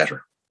success is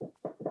better.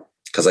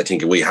 Because I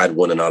think if we had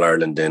won an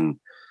All-Ireland in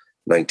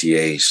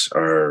 98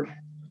 or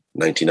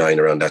 99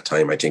 around that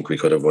time, I think we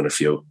could have won a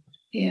few.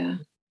 Yeah.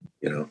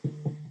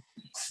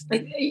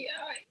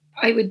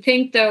 I would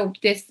think, though,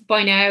 this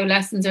by now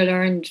lessons are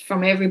learned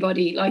from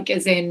everybody, like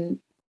as in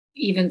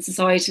even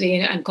societally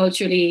and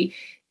culturally,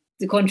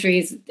 the country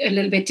is a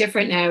little bit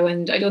different now.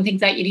 And I don't think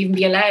that you'd even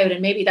be allowed.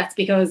 And maybe that's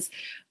because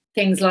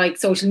things like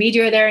social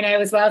media are there now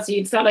as well. So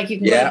it's not like you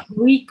can go a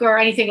week or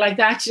anything like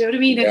that. You know what I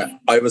mean? Yeah,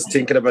 I was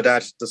thinking about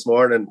that this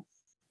morning,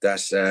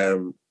 that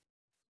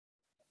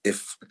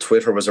if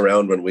Twitter was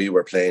around when we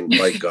were playing,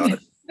 my God,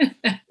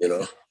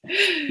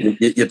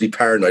 you'd be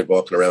paranoid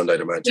walking around,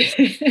 I'd imagine.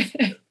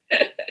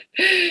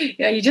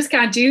 Yeah, you just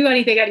can't do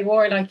anything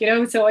anymore,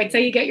 so I'd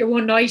say you get your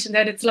one night and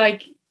then it's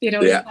like, you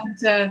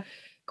can't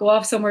go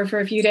off somewhere for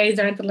a few days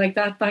or anything like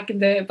that back in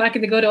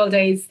the good old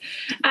days.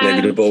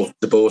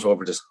 The boat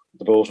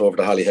over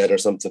the Holyhead or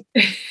something.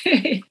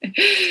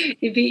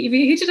 Who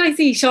did I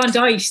see? Sean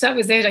Dyche, that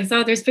was it. I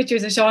saw there's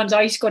pictures of Sean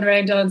Dyche going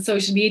around on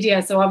social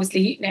media, so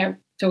obviously now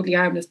totally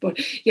harmless, but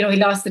he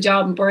lost the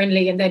job in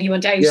Burnley and then he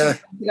went out. Yeah.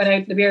 He got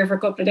out in the beer for a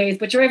couple of days,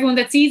 but everyone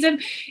that sees him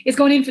is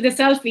going in for the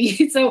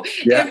selfie. So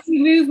every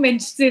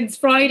movement since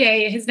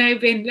Friday has now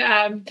been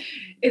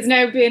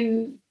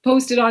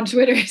posted on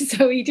Twitter,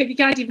 so you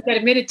can't even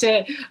get a minute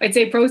to, I'd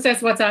say,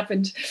 process what's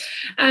happened.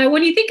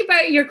 When you think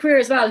about your career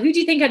as well, who do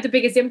you think had the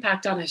biggest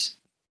impact on it?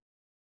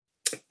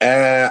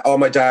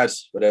 My dad,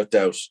 without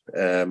doubt.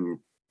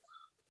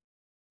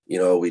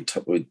 We'd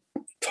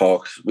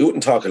talk. We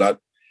wouldn't talk a lot,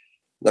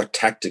 not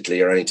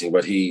tactically or anything,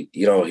 but he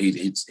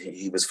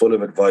was full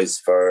of advice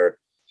for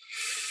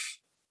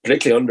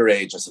particularly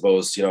underage, I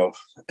suppose.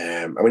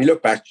 And when you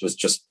look back, it was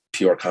just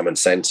pure common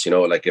sense.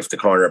 Like if the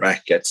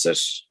cornerback gets it,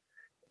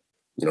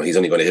 he's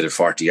only going to hit it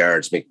 40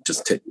 yards. Make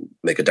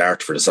a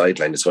dart for the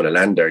sideline. It's going to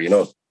land there.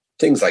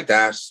 Things like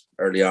that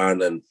early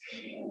on, and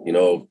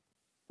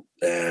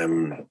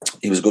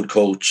he was a good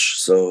coach.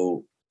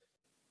 So,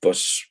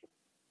 but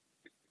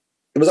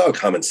it was all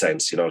common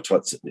sense.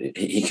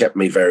 He kept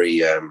me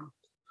very.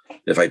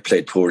 If I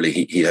played poorly,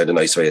 he had a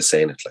nice way of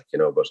saying it,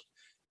 But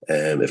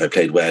if I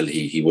played well,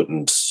 he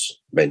wouldn't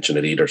mention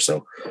it either.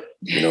 So,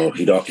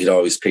 he'd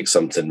always pick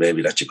something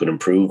maybe that you could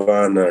improve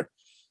on,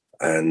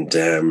 and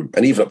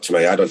even up to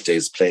my adult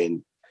days,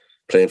 playing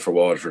for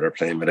Waterford or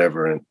playing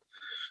whatever, and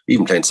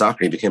even playing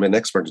soccer, he became an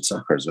expert in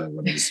soccer as well.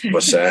 He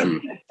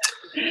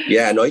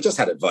just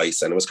had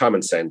advice, and it was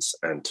common sense,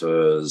 and it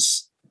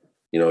was,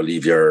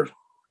 leave your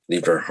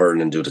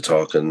hurling and do the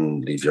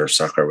talking, leave your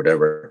soccer,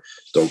 whatever.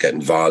 Don't get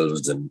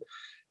involved, and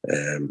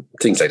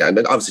things like that. And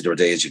then obviously there were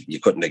days you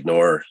couldn't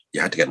ignore,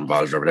 you had to get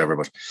involved or whatever,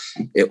 but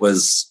it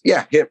was,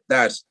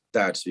 dad,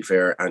 to be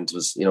fair. And it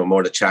was,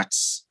 more the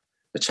chats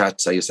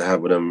I used to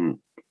have with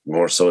him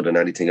more so than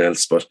anything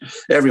else. But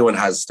everyone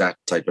has that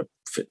type of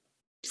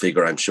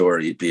figure, I'm sure.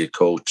 He'd be a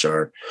coach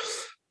or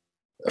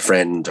a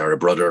friend or a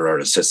brother or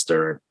a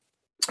sister.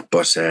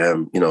 But,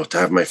 to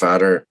have my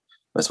father,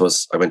 I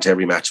suppose I went to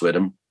every match with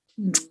him.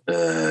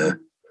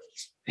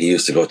 He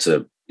used to go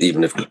to,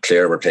 even if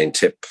Clare were playing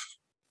tip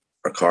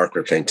or Cork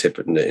were playing tip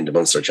in the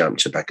Munster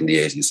Championship back in the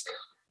 80s,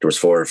 there was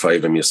 4 or 5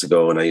 of them used to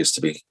go, and I used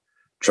to be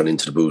thrown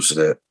into the boot of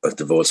the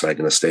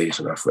Volkswagen estate,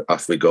 and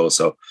off we go.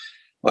 So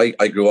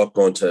I grew up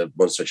going to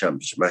Munster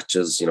Championship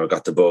matches,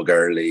 got the bug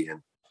early,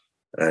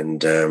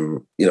 and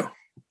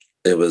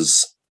it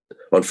was,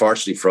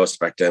 unfortunately for us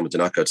back then with the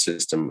knockout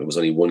system, it was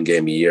only 1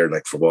 game a year,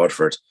 like for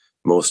Waterford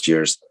most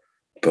years.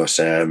 But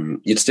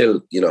you'd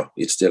still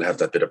have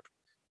that bit of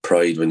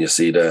pride when you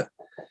see the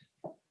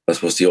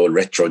old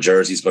retro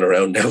jerseys going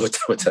around now with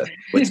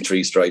the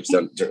 3 stripes.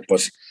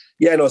 But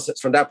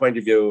from that point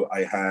of view,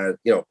 I had,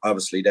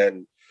 obviously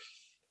then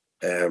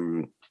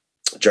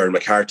Gerald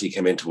McCarthy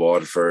came into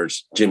Waterford.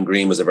 Jim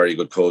Green was a very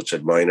good coach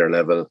at minor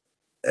level.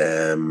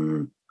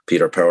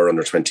 Peter Power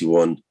under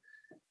 21.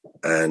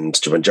 And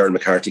when Gerald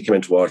McCarthy came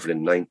into Waterford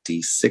in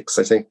 96,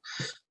 I think,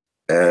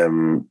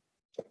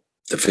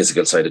 the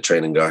physical side of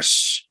training got,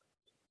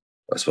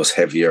 I suppose,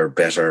 heavier,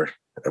 better,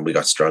 and we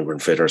got stronger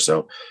and fitter.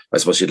 So I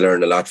suppose you'd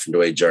learn a lot from the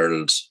way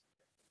Gerald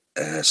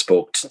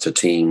spoke to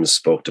teams,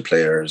 spoke to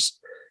players,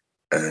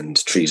 and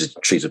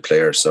treated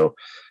players. So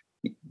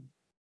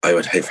I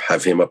would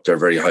have him up there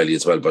very highly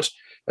as well. But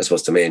I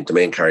suppose the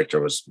main character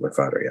was my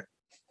father. Yeah.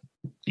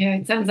 Yeah,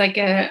 it sounds like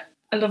a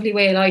lovely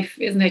way of life,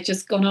 isn't it?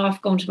 Just going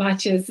to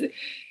matches.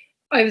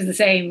 I was the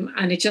same,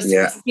 and it just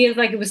feels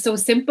like it was so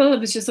simple. It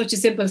was just such a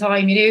simple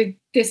time.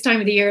 This time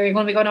of the year, you're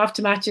going to be going off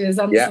to matches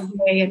on this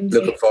day, and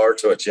looking forward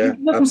to it. Yeah,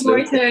 looking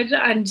forward to it.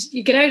 And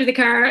you get out of the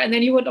car, and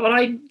then you would.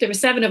 There were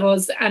 7 of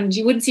us, and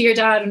you wouldn't see your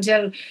dad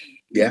until.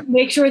 Yeah.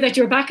 Make sure that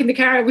you're back in the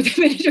car with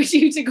a minute or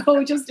 2 to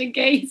go, just in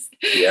case.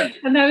 Yeah.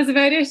 And that was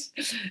about it.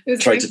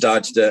 Try to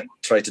dodge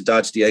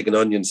the egg and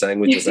onion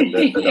sandwiches and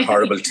the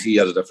horrible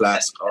tea out of the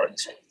flask.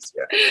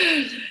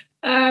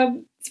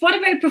 So what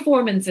about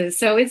performances?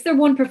 So is there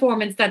one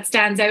performance that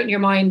stands out in your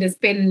mind as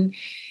been,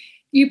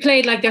 you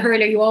played like the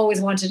hurler you always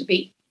wanted to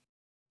be?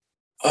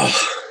 I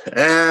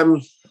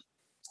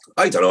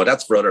don't know.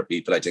 That's for other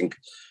people, I think,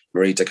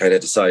 Marie, to kind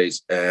of decide.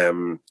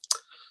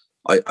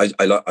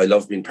 I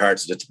love being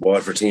part of the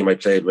Waterford team I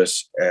played with.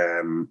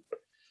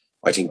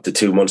 I think the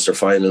 2 Munster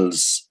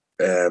finals,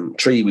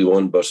 3 we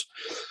won, but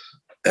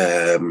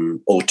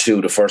 02,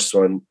 the first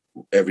one,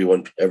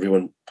 everyone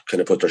kind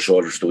of put their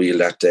shoulder to the wheel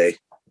that day.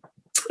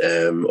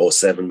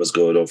 07 was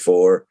good.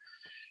 04.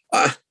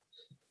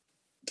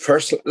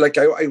 First, like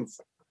I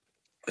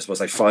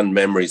suppose I have fond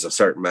memories of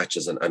certain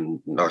matches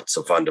and not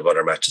so fond of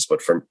other matches. But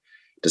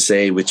to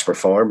say which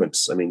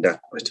performance, I mean,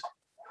 that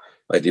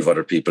I'd leave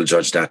other people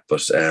judge that.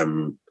 But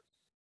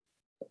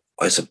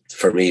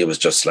for me, it was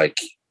just like,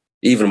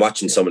 even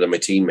watching some of my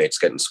teammates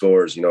getting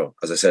scores,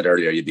 as I said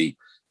earlier, you'd be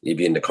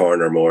in the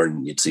corner more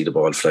and you'd see the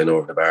ball flying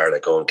over the bar,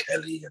 like Owen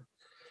Kelly and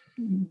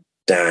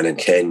Dan and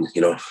Ken,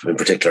 in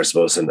particular, I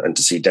suppose. And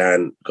to see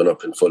Dan going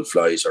up in full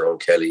flight, or Owen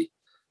Kelly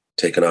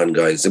taking on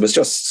guys, it was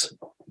just,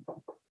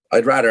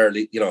 I'd rather,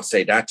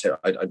 say that.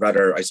 I'd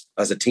rather,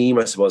 as a team,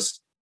 I suppose,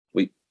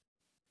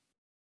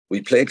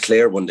 we played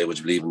Clare one day, would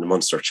you believe, in the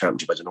Munster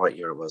Championship. I don't know what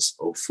year it was,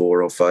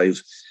 04,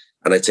 05.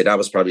 And I'd say that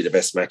was probably the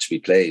best match we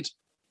played.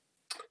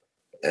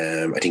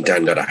 I think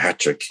Dan got a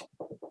hat-trick,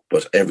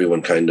 but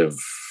everyone played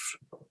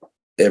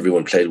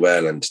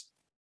well, and,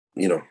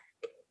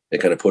 it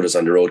kind of put us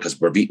on the road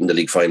because we're beating the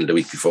league final the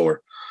week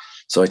before.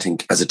 So I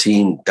think as a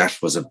team, that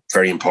was a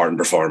very important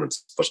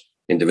performance. But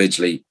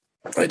individually,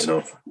 I don't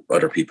know,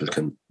 other people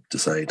can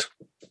decide.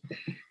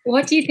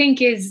 What do you think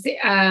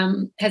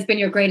has been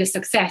your greatest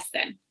success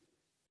then?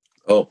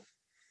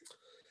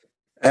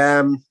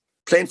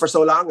 Playing for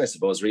so long, I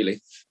suppose,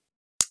 really.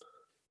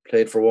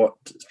 Played for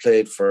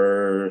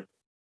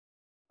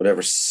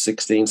whatever,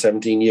 16,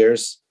 17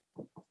 years.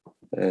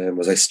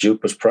 Was I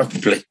stupid?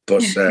 Probably.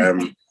 But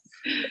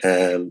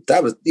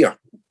that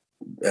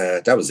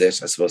was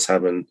it, I suppose,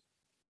 having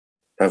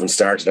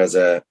started as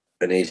an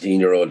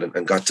 18-year-old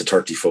and got to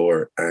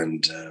 34,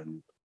 and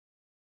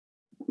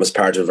was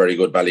part of a very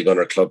good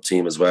Ballygunner club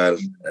team as well.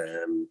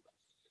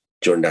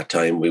 During that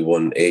time, we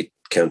won 8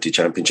 county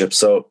championships.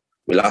 So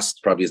we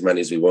lost probably as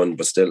many as we won,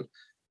 but still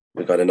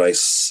we got a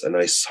nice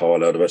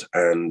haul out of it.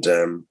 And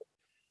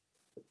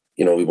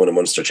we won a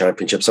Munster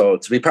championship. So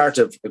to be part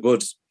of a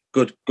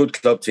good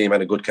club team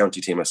and a good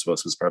county team, I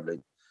suppose, was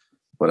probably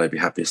what I'd be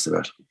happiest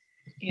about.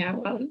 Yeah,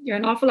 well, you're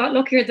an awful lot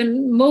luckier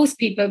than most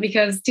people,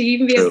 because to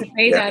even be able to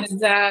say that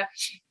is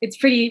it's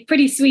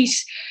pretty sweet.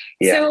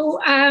 Yeah. So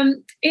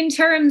in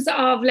terms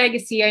of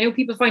legacy, I know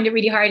people find it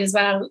really hard as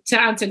well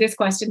to answer this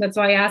question. That's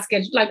why I ask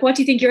it. Like, what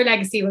do you think your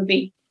legacy will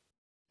be?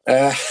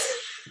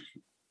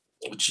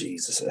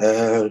 Jesus.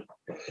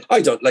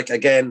 I don't, like,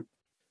 again,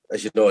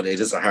 as you know, it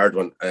is a hard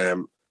one.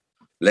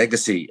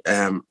 Legacy.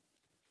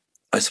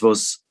 I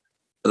suppose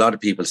a lot of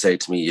people say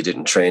to me, you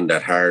didn't train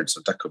that hard,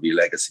 so that could be a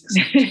legacy.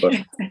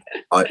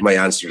 But my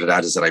answer to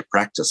that is that I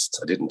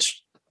practiced.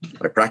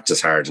 I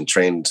practiced hard and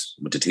trained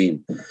with the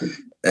team.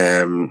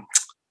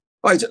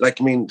 Why did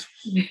you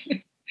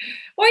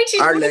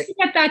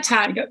get that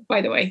tag,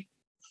 by the way?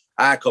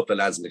 A couple of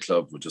lads in the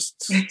club were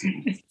just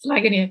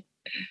slagging you.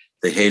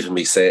 They hated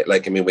me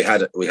we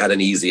had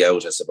an easy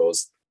out, I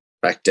suppose,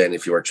 back then.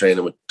 If you were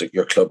training with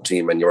your club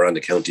team and you were on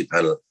the county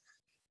panel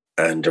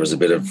and there was a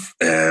bit of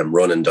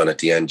running done at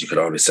the end, you could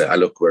always say,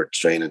 look, we're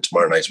training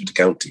tomorrow night with the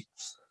county,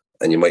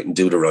 and you mightn't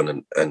do the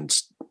running. And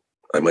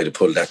I might have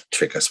pulled that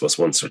trick, I suppose,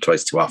 once or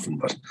twice too often,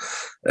 but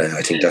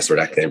I think that's where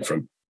that came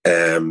from.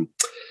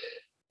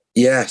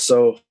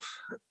 So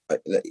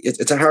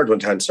it's a hard one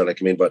to answer,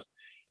 but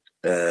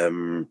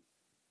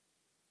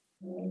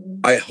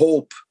I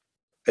hope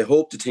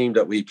the team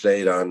that we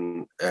played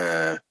on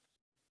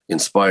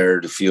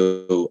inspired a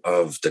few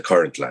of the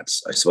current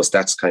lads. I suppose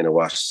that's kind of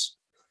what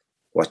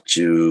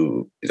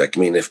you like.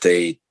 If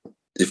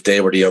they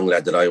were the young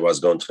lad that I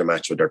was going to the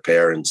match with their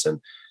parents and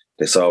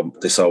they saw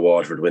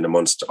Waterford win a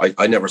Munster.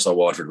 I never saw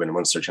Waterford win a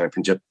Munster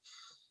championship.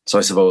 So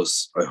I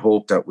suppose I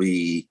hope that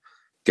we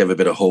give a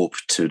bit of hope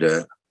to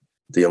the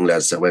young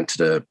lads that went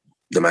to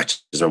the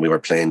matches when we were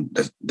playing,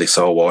 that they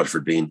saw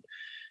Waterford being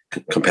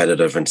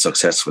competitive and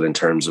successful in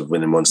terms of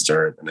winning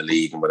Munster and the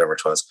league and whatever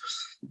it was.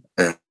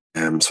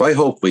 So I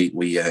hope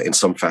we in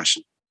some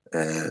fashion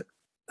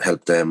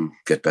help them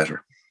get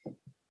better.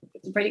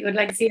 It's a pretty good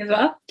legacy as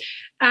well.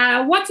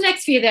 What's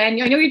next for you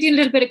then? I know you're doing a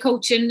little bit of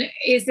coaching.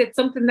 Is it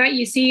something that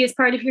you see as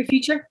part of your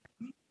future?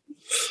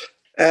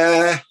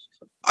 I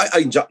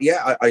enjoy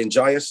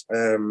it.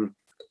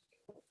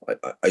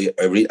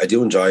 I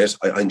do enjoy it.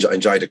 I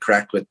enjoy the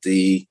crack with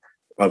the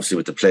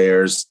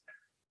players.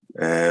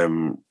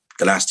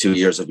 The last 2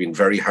 years have been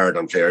very hard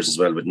on players as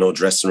well, with no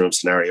dressing room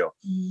scenario,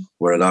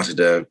 where a lot of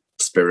the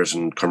spirit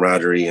and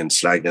camaraderie and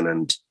slagging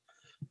and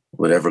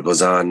whatever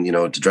goes on,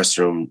 the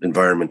dressing room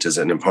environment is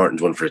an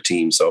important one for a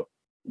team. So,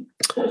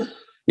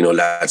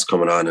 lads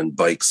coming on and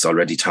bikes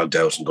already togged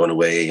out and going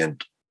away,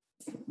 and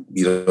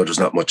there's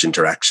not much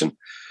interaction.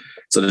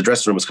 So the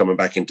dressing room is coming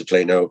back into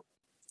play now,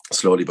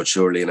 slowly but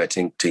surely, and I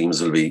think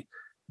teams will be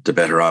the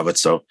better of it.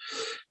 So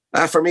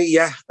for me,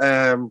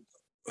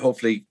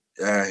 hopefully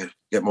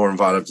get more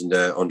involved in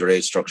the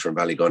underage structure in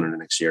Ballygunner in the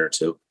next year or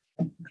two,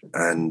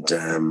 and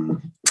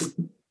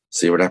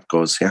see where that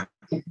goes. Yeah,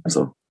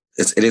 so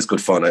it is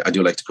good fun. I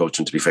do like the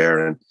coaching, to be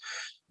fair, and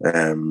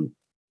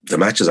the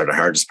matches are the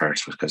hardest part,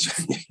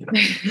 because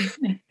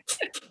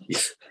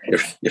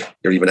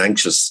you're even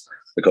anxious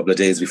a couple of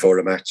days before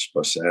a match.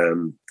 But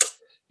so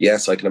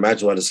I can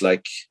imagine what it's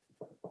like,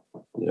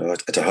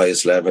 at the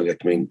highest level.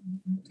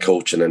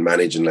 Coaching and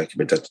managing,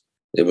 that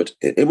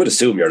it would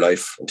assume your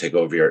life and take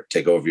over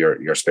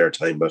your spare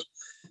time. But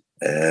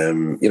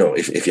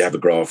if you have a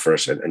grow for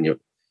it and you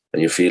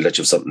feel that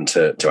you have something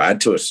to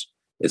add to it,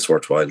 it's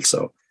worthwhile.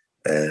 So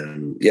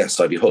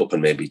so I'd be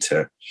hoping maybe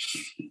to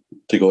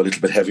go a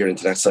little bit heavier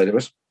into that side of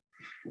it.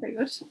 Very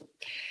good.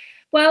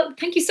 Well,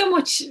 thank you so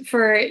much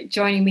for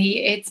joining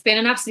me. It's been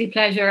an absolute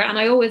pleasure, and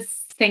I always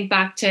think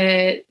back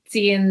to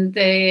seeing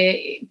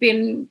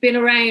been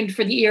around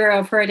for the era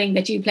of hurling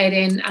that you played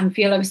in, and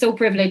feel I was so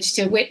privileged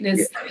to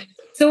witness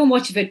so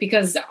much of it,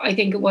 because I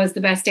think it was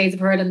the best days of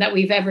hurling that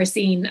we've ever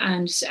seen,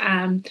 and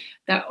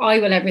that I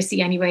will ever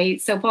see anyway.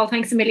 So Paul,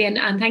 thanks a million,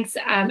 and thanks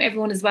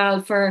everyone as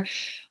well for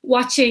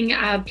watching.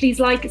 Please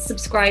like,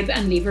 subscribe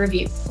and leave a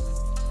review.